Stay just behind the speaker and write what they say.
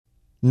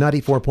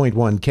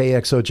94.1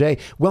 KXOJ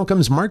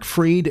welcomes Mark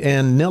Freed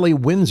and Nellie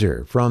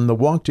Windsor from the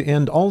Walk to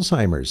End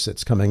Alzheimer's.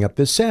 It's coming up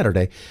this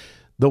Saturday.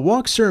 The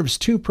walk serves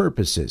two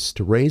purposes: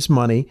 to raise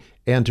money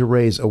and to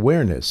raise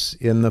awareness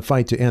in the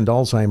fight to end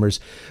Alzheimer's.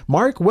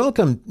 Mark,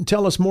 welcome.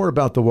 Tell us more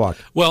about the walk.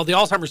 Well, the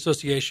Alzheimer's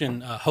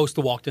Association hosts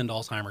the Walk to End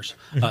Alzheimer's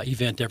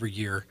event every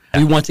year.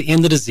 We want to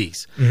end the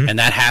disease, and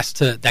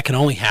that can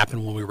only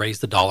happen when we raise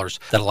the dollars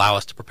that allow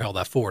us to propel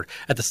that forward.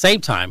 At the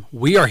same time,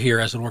 we are here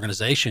as an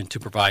organization to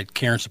provide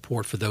care and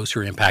support for those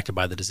who are impacted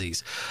by the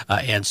disease.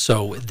 And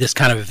so this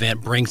kind of event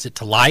brings it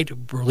to light,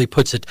 really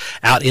puts it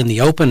out in the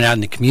open, out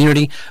in the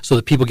community, so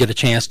that people get a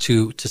chance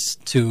to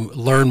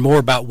learn more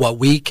about what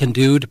we can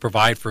do to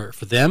provide for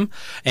them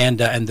and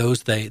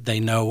those they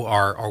know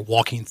are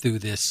walking through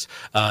this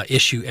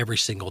issue every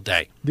single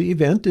day. The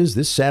event is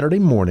this Saturday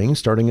morning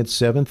starting at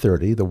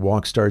 7:30. The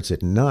walk starts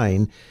at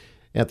 9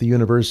 at the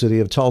University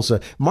of Tulsa.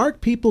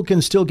 Mark, people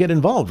can still get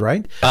involved,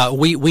 right?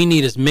 We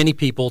need as many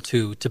people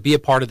to be a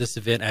part of this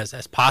event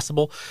as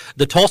possible.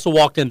 The Tulsa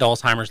Walk to End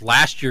Alzheimer's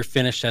last year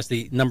finished as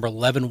the number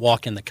 11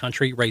 walk in the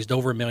country, raised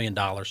over $1 million,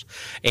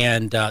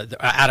 and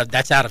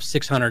that's out of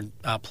 600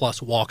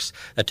 plus walks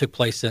that took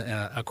place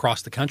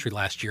across the country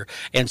last year.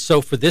 And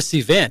so for this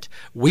event,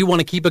 we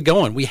want to keep it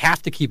going. We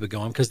have to keep it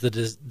going because the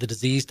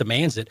disease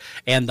demands it,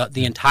 and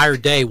the entire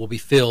day will be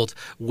filled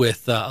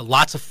with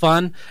lots of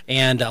fun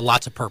and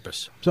lots of purpose.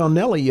 So,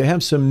 Nellie, you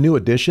have some new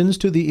additions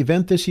to the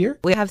event this year?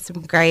 We have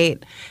some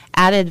great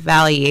added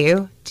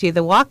value to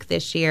the walk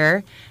this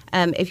year.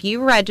 If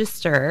you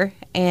register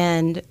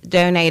and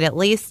donate at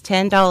least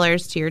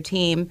 $10 to your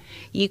team,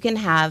 you can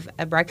have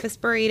a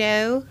breakfast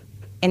burrito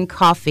and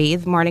coffee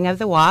the morning of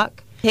the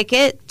walk,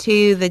 ticket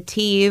to the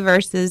TU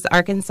versus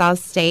Arkansas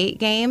State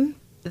game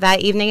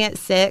that evening at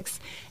 6,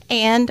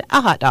 and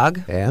a hot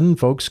dog. And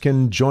folks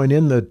can join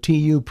in the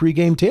TU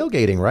pregame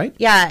tailgating, right?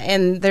 Yeah,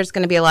 and there's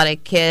going to be a lot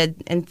of kid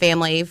and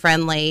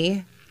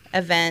family-friendly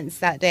events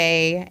that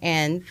day,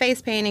 and face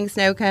painting,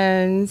 snow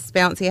cones,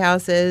 bouncy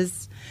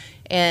houses,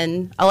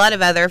 and a lot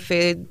of other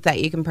food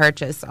that you can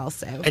purchase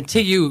also. And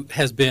TU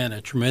has been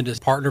a tremendous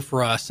partner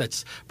for us.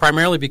 It's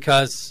primarily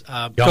because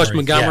Coach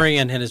Montgomery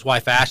and his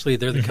wife Ashley,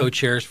 they're the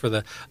co-chairs for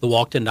the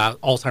Walk to End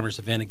Alzheimer's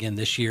event again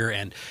this year,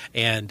 and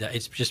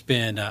it's just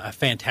been a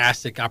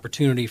fantastic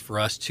opportunity for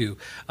us to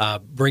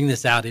bring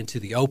this out into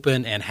the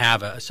open and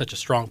have such a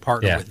strong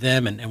partner with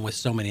them and with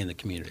so many in the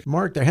community.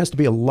 Mark, there has to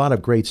be a lot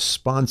of great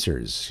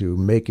sponsors who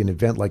make an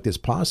event like this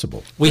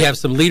possible. We have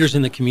some leaders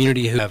in the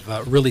community who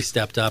have really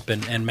stepped up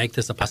and make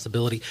this a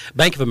possibility.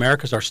 Bank of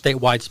America is our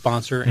statewide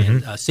sponsor,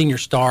 and Senior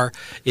Star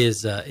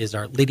is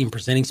our leading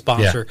presenting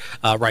sponsor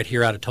right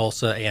here out of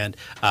Tulsa. And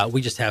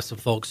we just have some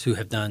folks who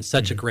have done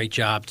such a great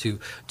job to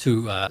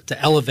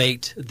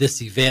elevate this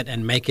event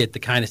and make it the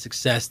kind of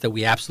success that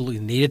we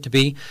absolutely need it to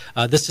be.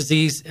 This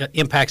disease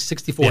impacts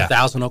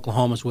 64,000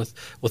 Oklahomans with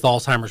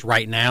Alzheimer's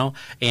right now,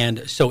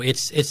 and so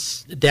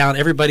it's down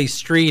everybody's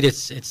street.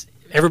 It's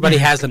everybody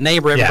has a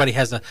neighbor, everybody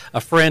has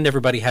a friend,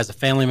 everybody has a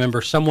family member.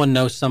 Someone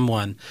knows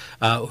someone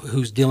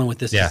who's dealing with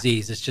this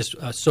disease. It's just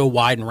so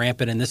wide and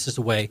rampant, and this is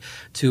a way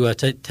to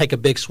take a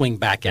big swing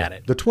back at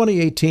it. The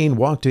 2018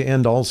 Walk to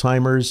End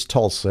Alzheimer's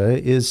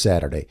Tulsa is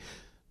Saturday.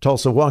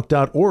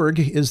 TulsaWalk.org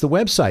is the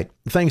website.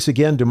 Thanks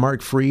again to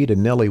Mark Freed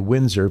and Nellie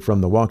Windsor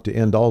from the Walk to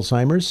End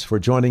Alzheimer's for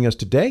joining us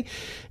today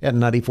at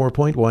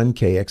 94.1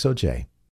 KXOJ.